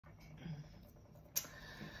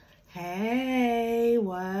Hey,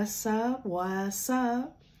 what's up? What's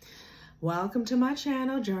up? Welcome to my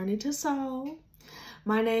channel, Journey to Soul.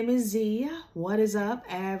 My name is Z. What is up,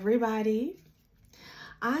 everybody?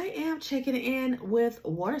 I am checking in with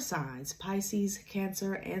water signs, Pisces,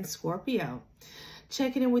 Cancer, and Scorpio.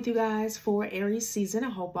 Checking in with you guys for Aries season. I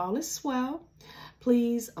hope all is well.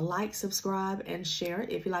 Please like, subscribe, and share it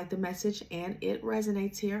if you like the message and it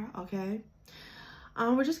resonates here, okay?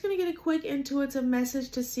 We're just going to get a quick intuitive message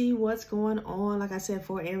to see what's going on. Like I said,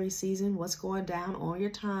 for Aries season, what's going down on your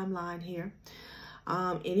timeline here.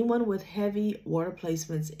 Anyone with heavy water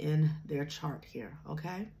placements in their chart here,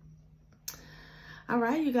 okay? All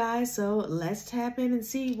right, you guys, so let's tap in and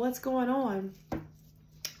see what's going on.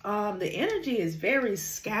 The energy is very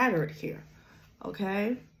scattered here,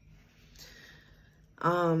 okay?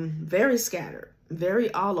 Very scattered,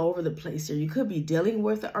 very all over the place here. You could be dealing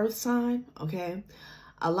with the earth sign, okay?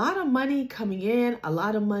 A lot of money coming in, a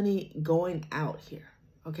lot of money going out here,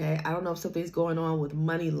 okay? I don't know if something's going on with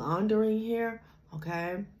money laundering here,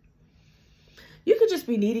 okay? You could just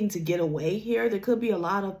be needing to get away here. There could be a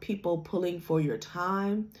lot of people pulling for your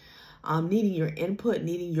time, needing your input,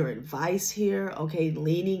 needing your advice here, okay?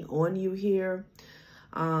 Leaning on you here.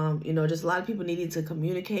 You know, just a lot of people needing to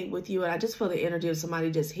communicate with you. And I just feel the energy of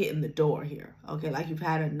somebody just hitting the door here. Okay, like you've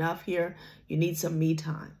had enough here. You need some me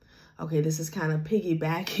time. Okay, this is kind of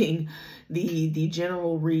piggybacking the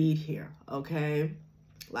general read here. Okay,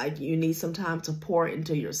 like you need some time to pour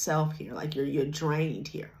into yourself here. Like you're drained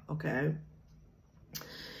here. Okay.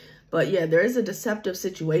 But yeah, there is a deceptive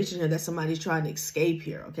situation here that somebody's trying to escape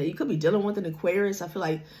here. Okay, you could be dealing with an Aquarius. I feel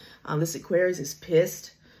like this Aquarius is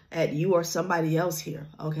pissed at you or somebody else here,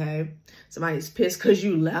 okay? Somebody's pissed because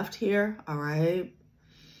you left here, all right?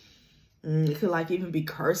 It could like even be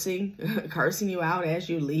cursing you out as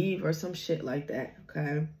you leave or some shit like that,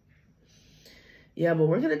 okay? Yeah, but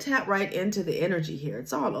we're going to tap right into the energy here.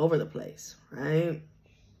 It's all over the place, right?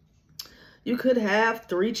 You could have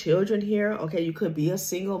 3 children here, okay? You could be a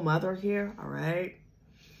single mother here, all right?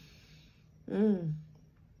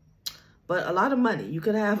 But a lot of money. You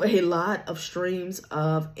could have a lot of streams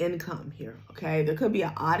of income here, okay? There could be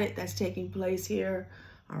an audit that's taking place here,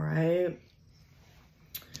 all right?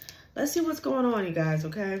 Let's see what's going on, you guys,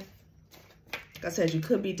 okay? Like I said, you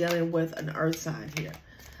could be dealing with an earth sign here.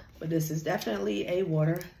 But this is definitely a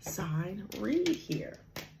water sign read here.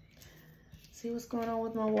 See what's going on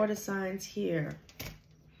with my water signs here.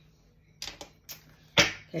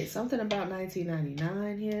 Okay, something about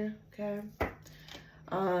 1999 here, okay?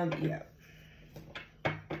 Yeah.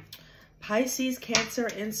 Pisces, Cancer,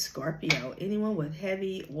 and Scorpio. Anyone with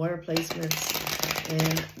heavy water placements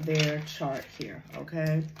in their chart here,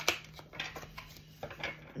 okay?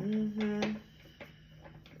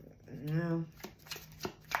 Yeah.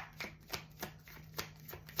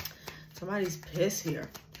 Somebody's pissed here,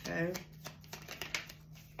 okay?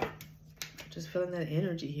 Just feeling that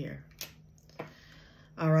energy here.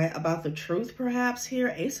 All right, about the truth perhaps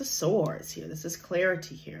here. Ace of Swords here. This is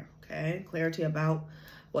clarity here, okay? Clarity about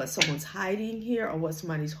what someone's hiding here or what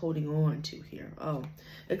somebody's holding on to here. Oh,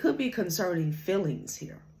 it could be concerning feelings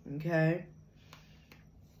here, okay?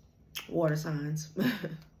 Water signs.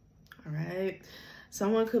 All right.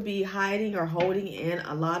 Someone could be hiding or holding in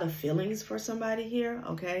a lot of feelings for somebody here,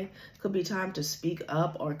 okay? Could be time to speak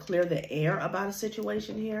up or clear the air about a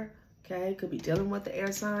situation here, okay? Could be dealing with the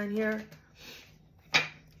air sign here,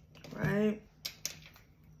 right?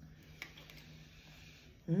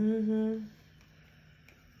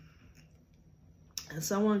 And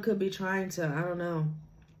someone could be trying to, I don't know,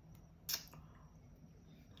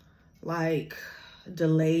 like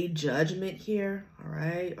delay judgment here, all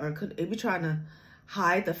right? Or could it be trying to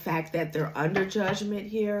hide the fact that they're under judgment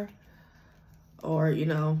here? Or, you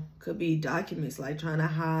know, could be documents like trying to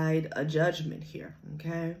hide a judgment here,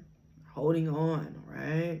 okay? Holding on,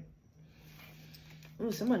 right?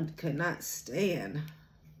 Ooh, someone could not stand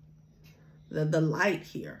the light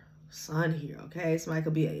here. Sun here, okay? Somebody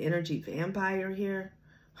could be an energy vampire here,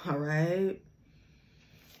 all right?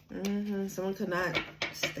 Someone could not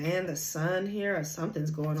stand the sun here or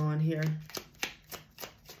something's going on here.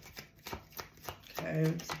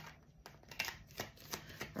 Okay.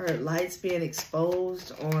 All right, lights being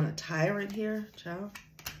exposed on a tyrant here, child.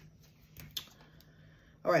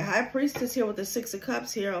 All right, High Priestess here with the 6 of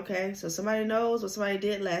Cups here, okay? So somebody knows what somebody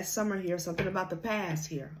did last summer here, something about the past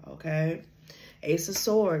here, okay? Ace of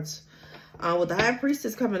Swords. With the High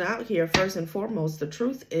Priestess coming out here, first and foremost, the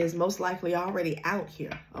truth is most likely already out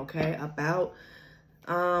here, okay? About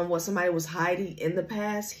what somebody was hiding in the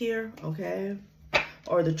past here, okay?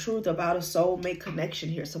 Or the truth about a soulmate connection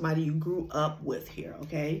here, somebody you grew up with here,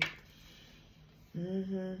 okay?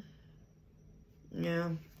 Yeah.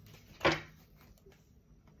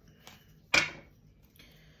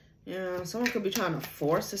 Yeah, someone could be trying to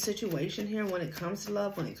force a situation here when it comes to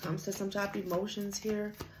love, when it comes to some type of emotions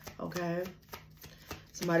here, okay?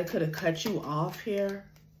 Somebody could have cut you off here.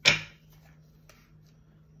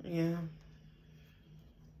 Yeah.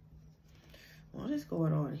 What is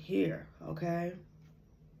going on here, okay?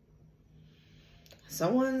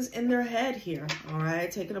 Someone's in their head here, all right?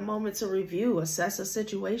 Taking a moment to review, assess a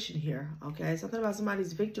situation here, okay? Something about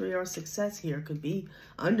somebody's victory or success here could be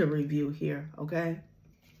under review here, okay?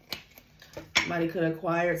 Somebody could have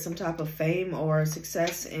acquired some type of fame or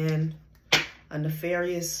success in a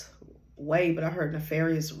nefarious way, but I heard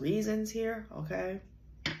nefarious reasons here, okay?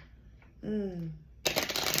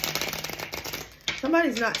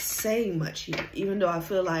 Somebody's not saying much here, even though I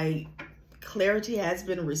feel like clarity has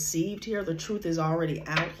been received here. The truth is already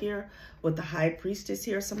out here with the High Priestess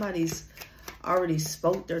here. Somebody's already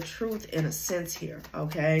spoke their truth in a sense here,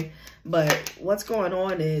 okay? But what's going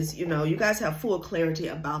on is, you know, you guys have full clarity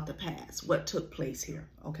about the past, what took place here,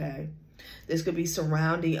 okay? This could be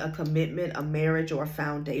surrounding a commitment, a marriage, or a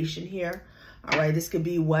foundation here. All right, this could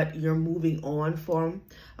be what you're moving on from,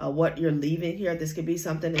 what you're leaving here. This could be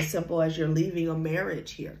something as simple as you're leaving a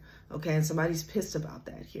marriage here, okay? And somebody's pissed about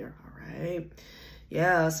that here, all right?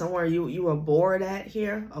 Yeah, somewhere you were bored at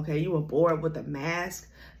here, okay? You were bored with the mask,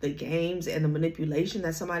 the games, and the manipulation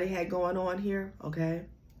that somebody had going on here, okay?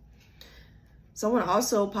 Someone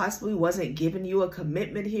also possibly wasn't giving you a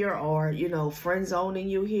commitment here or, you know, friend zoning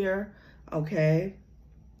you here, okay?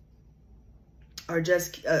 Or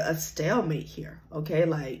just a stalemate here, okay?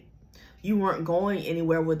 Like you weren't going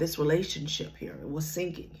anywhere with this relationship here. It was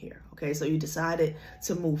sinking here, okay? So you decided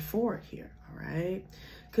to move forward here, all right?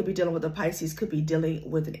 Could be dealing with a Pisces, could be dealing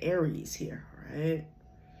with an Aries here, all right?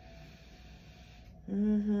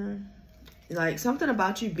 Like something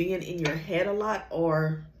about you being in your head a lot,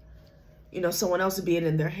 or, you know, someone else being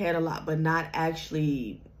in their head a lot, but not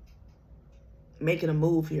actually making a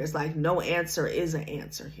move here. It's like no answer is an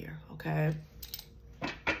answer here, okay?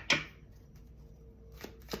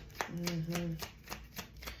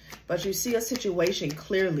 But you see a situation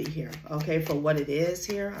clearly here, okay, for what it is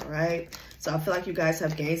here, all right? So I feel like you guys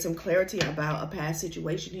have gained some clarity about a past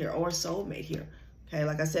situation here or a soulmate here, okay?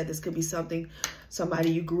 Like I said, this could be something, somebody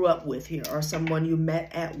you grew up with here or someone you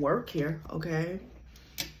met at work here, okay?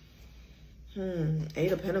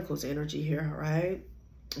 Eight of Pentacles energy here, all right?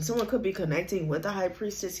 Someone could be connecting with the High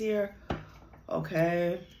Priestess here,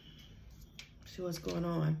 okay? See what's going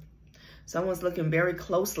on. Someone's looking very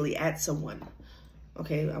closely at someone.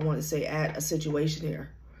 Okay, I want to say at a situation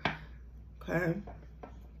here. Okay.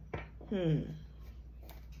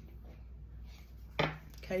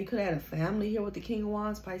 Okay, you could add a family here with the King of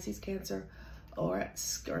Wands, Pisces, Cancer, or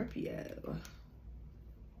Scorpio.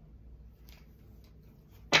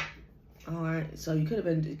 All right, so you could have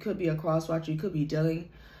been, it could be a cross watcher. You could be dealing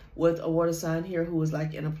with a water sign here who is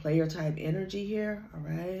like in a player type energy here. All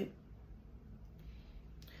right.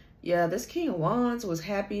 Yeah, this King of Wands was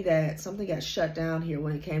happy that something got shut down here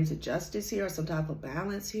when it came to justice here, or some type of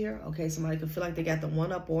balance here. Okay, somebody could feel like they got the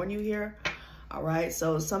one up on you here. All right,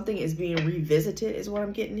 so something is being revisited is what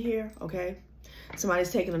I'm getting here, okay?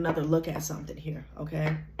 Somebody's taking another look at something here,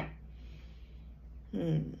 okay?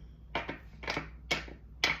 You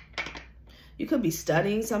could be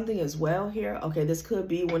studying something as well here. Okay, this could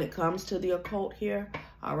be when it comes to the occult here.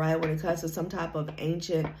 All right, when it comes to some type of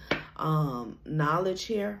ancient knowledge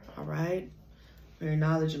here, all right? Very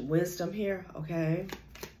knowledge and wisdom here, okay?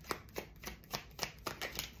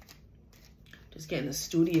 Just getting a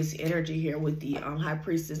studious energy here with the High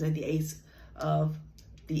Priestess and the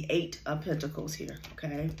Eight of Pentacles here,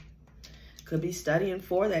 okay? Could be studying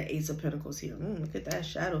for that Ace of Pentacles here. Look at that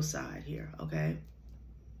shadow side here, okay?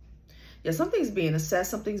 Yeah, something's being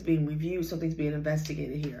assessed, something's being reviewed, something's being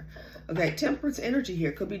investigated here. Okay, Temperance energy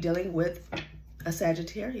here. Could be dealing with a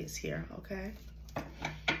Sagittarius here, okay?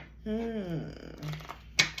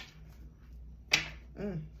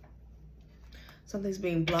 Something's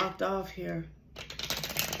being blocked off here.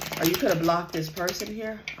 Or you could have blocked this person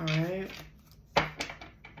here, all right?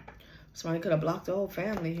 Somebody could have blocked the whole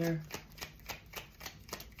family here.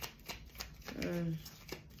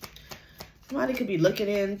 Somebody could be looking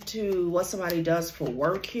into what somebody does for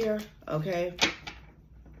work here, okay?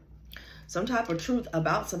 Some type of truth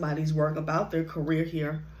about somebody's work, about their career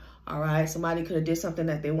here, all right? Somebody could have did something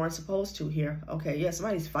that they weren't supposed to here, okay? Yeah,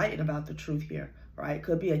 somebody's fighting about the truth here, right?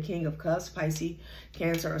 Could be a King of Cups, Pisces,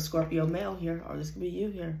 Cancer, or Scorpio male here, or this could be you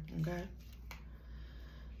here, okay?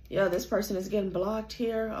 Yeah, this person is getting blocked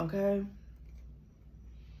here, okay?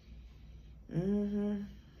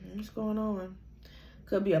 What's going on?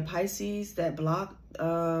 Could be a Pisces that blocked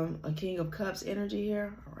a King of Cups energy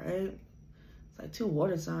here. All right. It's like 2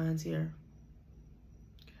 water signs here.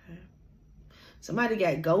 Okay. Somebody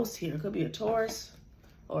got ghosts here. Could be a Taurus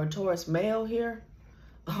or a Taurus male here.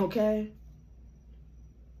 Okay.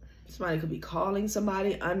 Somebody could be calling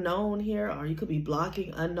somebody unknown here, or you could be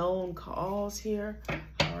blocking unknown calls here.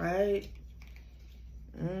 All right.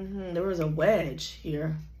 There was a wedge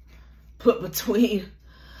here put between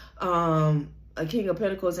a King of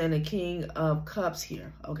Pentacles and a King of Cups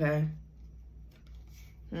here. Okay.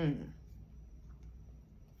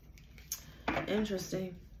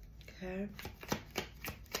 Interesting. Okay.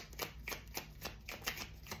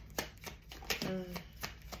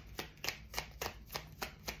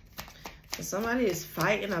 So somebody is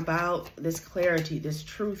fighting about this clarity, this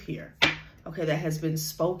truth here. Okay, that has been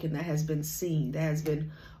spoken, that has been seen, that has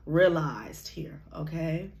been realized here.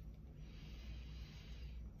 Okay.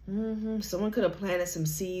 Someone could have planted some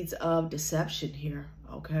seeds of deception here.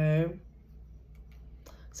 Okay.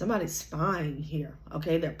 Somebody's spying here.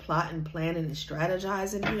 Okay, they're plotting, planning, and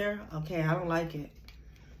strategizing here. Okay, I don't like it.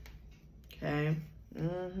 Okay.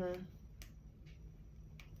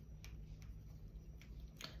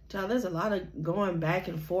 Child, there's a lot of going back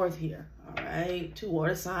and forth here. All right. 2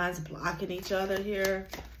 water signs blocking each other here.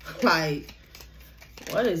 Like,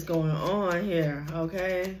 what is going on here?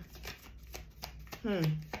 Okay.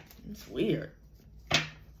 It's weird.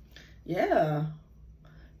 Yeah.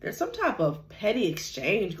 There's some type of petty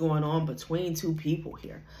exchange going on between 2 people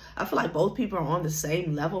here. I feel like both people are on the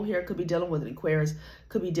same level here. Could be dealing with an Aquarius.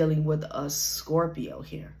 Could be dealing with a Scorpio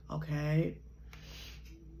here. Okay.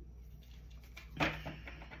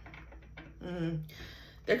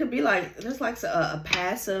 There could be like, there's like a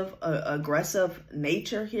passive, aggressive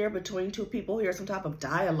nature here between 2 people here. Some type of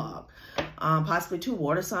dialogue. Possibly 2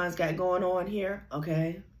 water signs got going on here.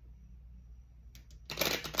 Okay.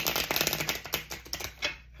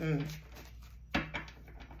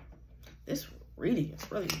 This reading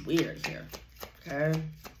is really weird here. Okay.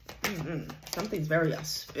 Something's very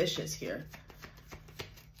auspicious here.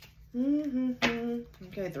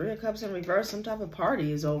 Okay, 3 of Cups in reverse. Some type of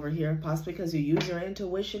party is over here. Possibly because you use your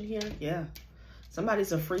intuition here. Yeah.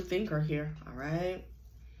 Somebody's a free thinker here. All right.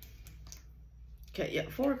 Okay, yeah,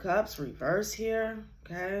 4 of Cups reverse here.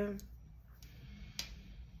 Okay.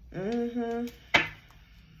 This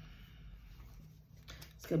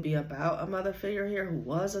could be about a mother figure here who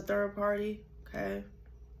was a third party. Okay.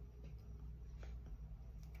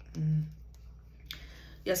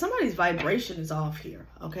 Yeah, somebody's vibration is off here,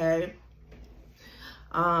 okay?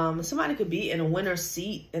 Somebody could be in a winner's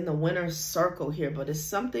seat, in the winner's circle here, but it's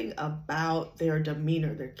something about their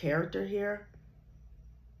demeanor, their character here.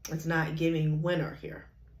 It's not giving winner here.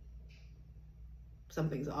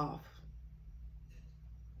 Something's off.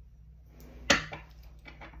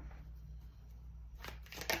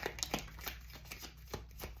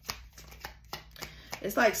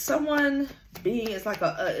 It's like someone being, it's like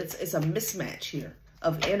it's a mismatch here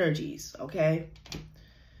of energies, okay?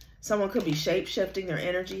 Someone could be shape-shifting their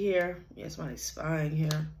energy here. Yeah, somebody's spying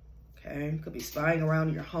here, okay? Could be spying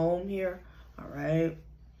around your home here, all right?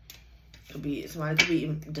 Could be, somebody could be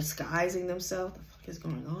even disguising themselves. What the fuck is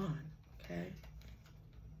going on, okay?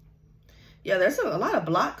 Yeah, there's a lot of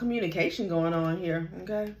blocked communication going on here,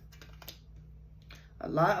 okay? A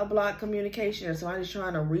lot of blocked communication here. Somebody's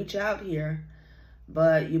trying to reach out here,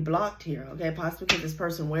 but you blocked here, okay? Possibly because this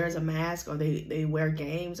person wears a mask, or they wear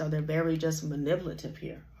games, or they're very just manipulative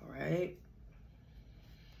here, all right?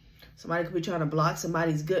 Somebody could be trying to block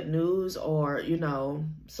somebody's good news, or, you know,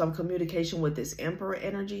 some communication with this Emperor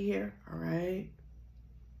energy here, all right?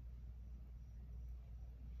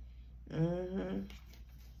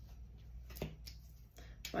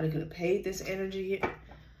 Somebody could have paid this energy here,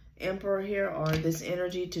 Emperor here, or this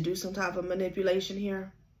energy to do some type of manipulation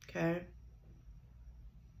here, okay?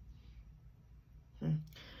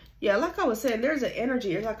 Yeah, like I was saying, there's an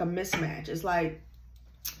energy. It's like a mismatch. It's like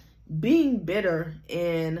being bitter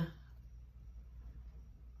in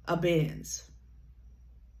a Benz.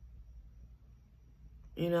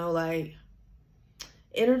 You know, like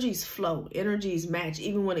energies flow, energies match,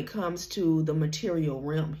 even when it comes to the material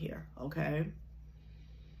realm here, okay?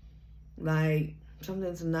 Like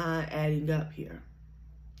something's not adding up here.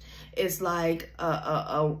 It's like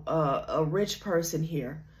a rich person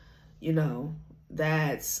here, you know,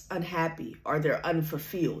 that's unhappy, or they're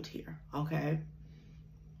unfulfilled here, okay?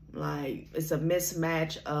 Like, it's a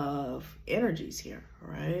mismatch of energies here,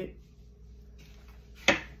 all right?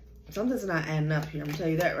 Something's not adding up here. I'm going to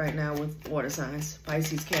tell you that right now with water signs,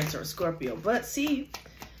 Pisces, Cancer, or Scorpio. But see,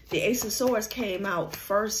 the Ace of Swords came out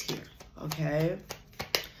first here, okay?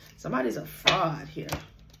 Somebody's a fraud here,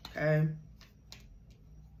 okay?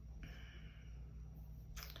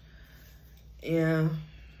 Yeah.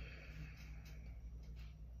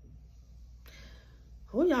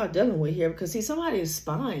 Who y'all dealing with here? Because, see, somebody is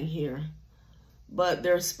spying here. But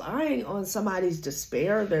they're spying on somebody's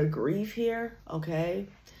despair, their grief here, okay?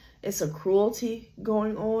 It's a cruelty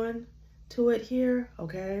going on to it here,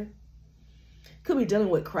 okay? Could be dealing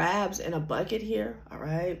with crabs in a bucket here, all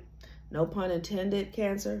right? No pun intended,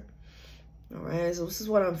 Cancer. All right, so this is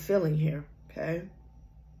what I'm feeling here, okay?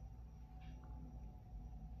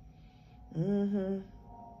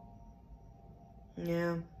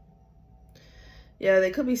 Yeah. Yeah,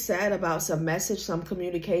 they could be sad about some message, some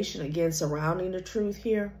communication, again, surrounding the truth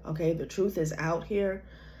here. Okay, the truth is out here.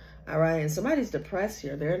 All right, and somebody's depressed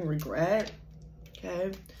here. They're in regret.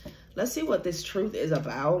 Okay, let's see what this truth is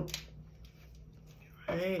about.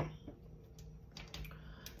 All right.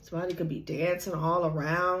 Somebody could be dancing all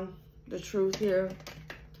around the truth here.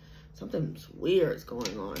 Something's weird is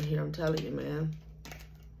going on here, I'm telling you, man.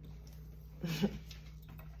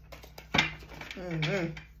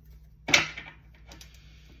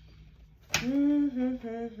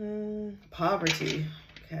 Poverty,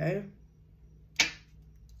 okay.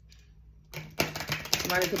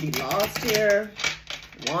 Somebody could be lost here,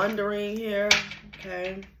 wandering here,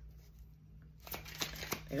 okay.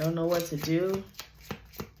 They don't know what to do.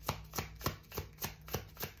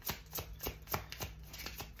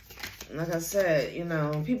 Like I said, you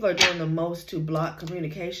know, people are doing the most to block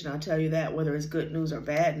communication. I'll tell you that, whether it's good news or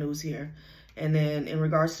bad news here. And then in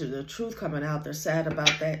regards to the truth coming out, they're sad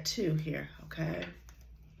about that too here, okay?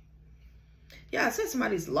 Yeah, I said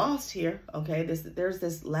somebody's lost here, okay? There's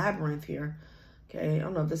this labyrinth here, okay? I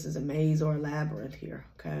don't know if this is a maze or a labyrinth here,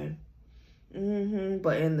 okay?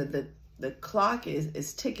 But in the clock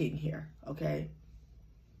is ticking here, okay?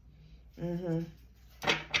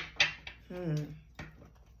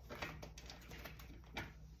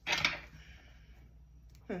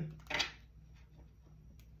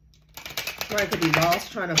 Somebody could be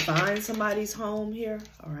lost trying to find somebody's home here.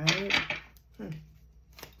 All right.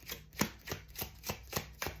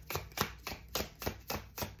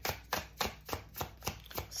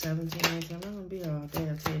 17, 19. I'm not going to be here all day,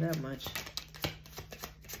 I'll tell you that much.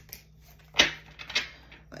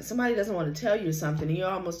 Like somebody doesn't want to tell you something, and you're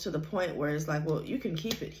almost to the point where it's like, well, you can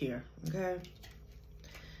keep it here, okay?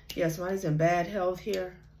 Yeah, somebody's in bad health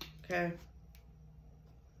here, okay?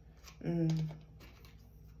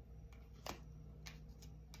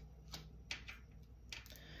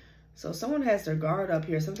 So someone has their guard up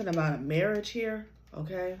here. Something about a marriage here,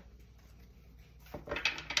 okay?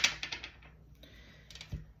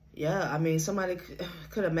 Yeah, I mean, somebody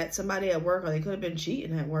could have met somebody at work, or they could have been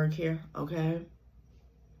cheating at work here, okay?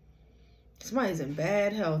 Somebody's in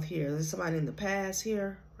bad health here. There's somebody in the past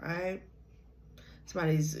here, right?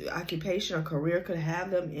 Somebody's occupation or career could have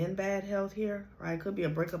them in bad health here, right? Could be a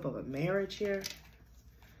breakup of a marriage here.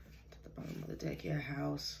 To the bottom of the deck here,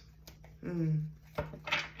 house.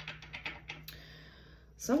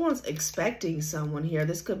 Someone's expecting someone here.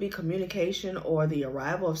 This could be communication or the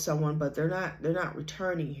arrival of someone, but they're not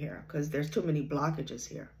returning here because there's too many blockages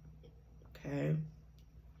here. Okay.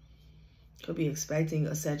 Could be expecting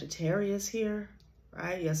a Sagittarius here,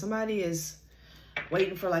 right? Yeah, somebody is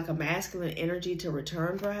waiting for like a masculine energy to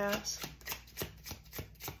return, perhaps.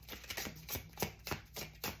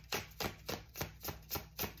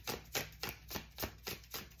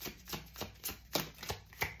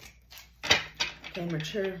 Okay,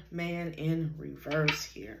 mature man in reverse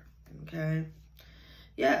here, okay?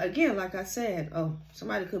 Yeah, again, like I said, oh,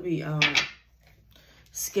 somebody could be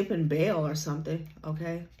skipping bail or something,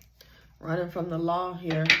 okay? Running from the law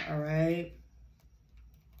here, all right?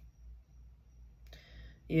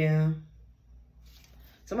 Yeah.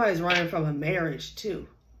 Somebody's running from a marriage too,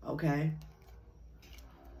 okay?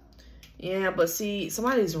 Yeah, but see,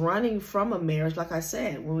 somebody's running from a marriage, like I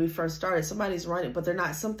said, when we first started, somebody's running, but they're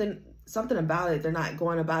not something about it, they're not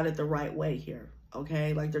going about it the right way here,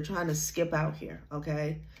 okay? Like they're trying to skip out here,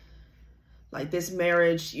 okay? Like this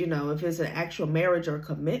marriage, you know, if it's an actual marriage or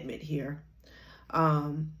commitment here,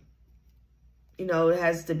 you know, it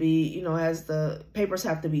has to be, you know, the papers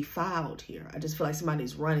have to be filed here. I just feel like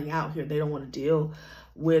somebody's running out here. They don't want to deal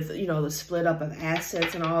with, you know, the split up of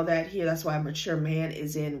assets and all that here. That's why a mature man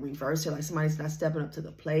is in reverse here. Like somebody's not stepping up to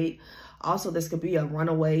the plate. Also, this could be a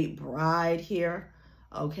runaway bride here.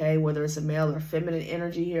 Okay, whether it's a male or feminine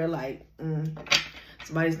energy here, like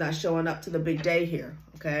somebody's not showing up to the big day here,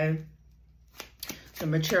 okay? The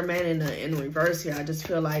mature man in reverse here, I just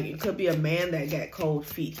feel like it could be a man that got cold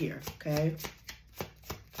feet here, okay?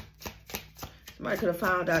 Somebody could have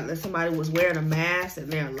found out that somebody was wearing a mask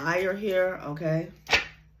and they're a liar here, okay?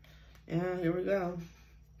 Yeah, here we go.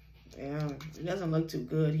 Yeah, it doesn't look too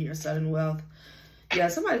good here, sudden wealth. Yeah,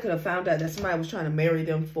 somebody could have found out that somebody was trying to marry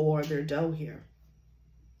them for their dough here,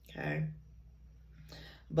 okay?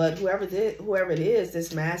 But whoever it is,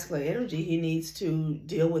 this masculine energy, he needs to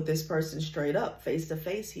deal with this person straight up, face to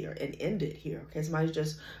face here, and end it here, okay? Somebody's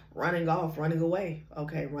just running off, running away,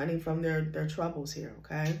 okay? Running from their troubles here,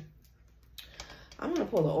 okay? I'm going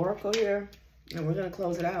to pull the oracle here, and we're going to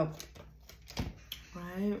close it out,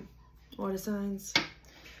 right? Water signs,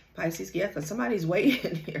 Pisces, yeah, because somebody's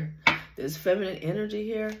waiting here. This feminine energy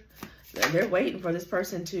here, they're waiting for this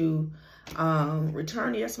person to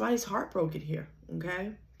return here. Somebody's heartbroken here,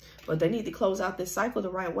 okay? But they need to close out this cycle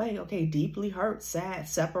the right way, okay? Deeply hurt, sad,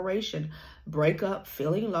 separation, breakup,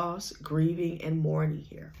 feeling loss, grieving, and mourning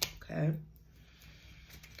here, okay?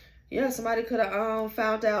 Yeah, somebody could have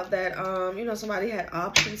found out that, you know, somebody had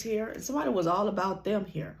options here. And somebody was all about them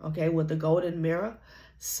here, okay? With the golden mirror,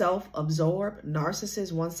 self-absorbed,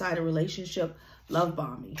 narcissist, one-sided relationship, love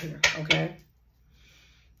bombing here, okay?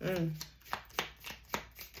 Okay.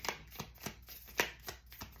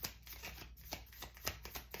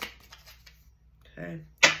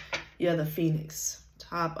 Yeah, the Phoenix.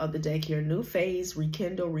 Top of the deck here. New phase,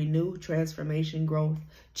 rekindle, renew, transformation, growth,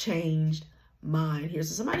 changed mind here.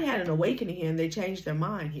 So somebody had an awakening here and they changed their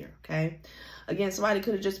mind here, okay? Again, somebody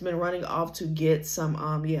could have just been running off to get some,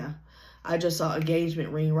 yeah. I just saw engagement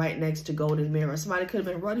ring right next to golden mirror. Somebody could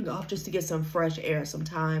have been running off just to get some fresh air, some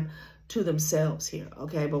time to themselves here,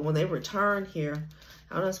 okay? But when they return here,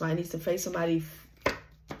 I don't know, somebody needs to face somebody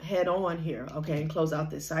head on here, okay, and close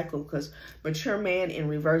out this cycle, because mature man in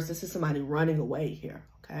reverse, this is somebody running away here,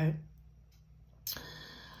 okay?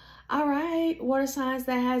 All right, water signs,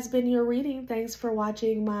 that has been your reading. Thanks for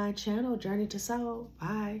watching my channel, Journey to Soul.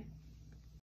 Bye.